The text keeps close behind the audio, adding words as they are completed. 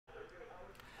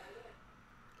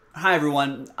Hi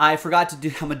everyone. I forgot to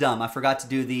do. I'm a dumb. I forgot to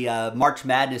do the March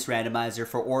Madness randomizer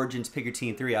for Origins Pick Your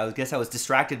Team 3. I guess I was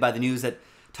distracted by the news that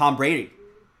Tom Brady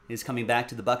is coming back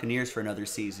to the Buccaneers for another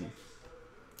season.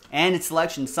 And it's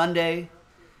Selection Sunday.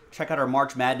 Check out our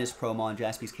March Madness promo on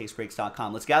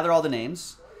jaspyscasebreaks.com. Let's gather all the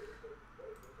names.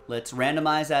 Let's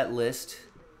randomize that list.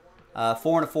 4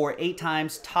 and a 4, 8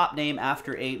 times. Top name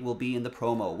after 8 will be in the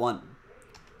promo. 1,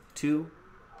 2,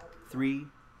 3,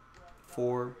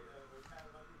 4,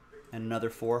 and another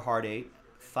 4, hard 8,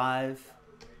 5,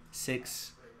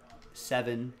 6,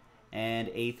 7, and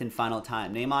 8th and final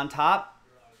time. Name on top.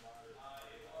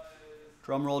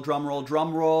 Drum roll, drum roll,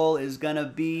 drum roll is going to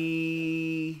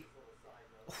be...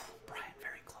 Oh, Brian,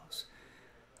 very close.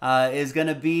 Is going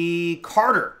to be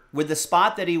Carter with the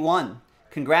spot that he won.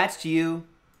 Congrats to you.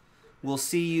 We'll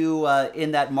see you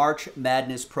in that March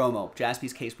Madness promo.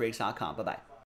 jaspyscasebreaks.com. Bye-bye.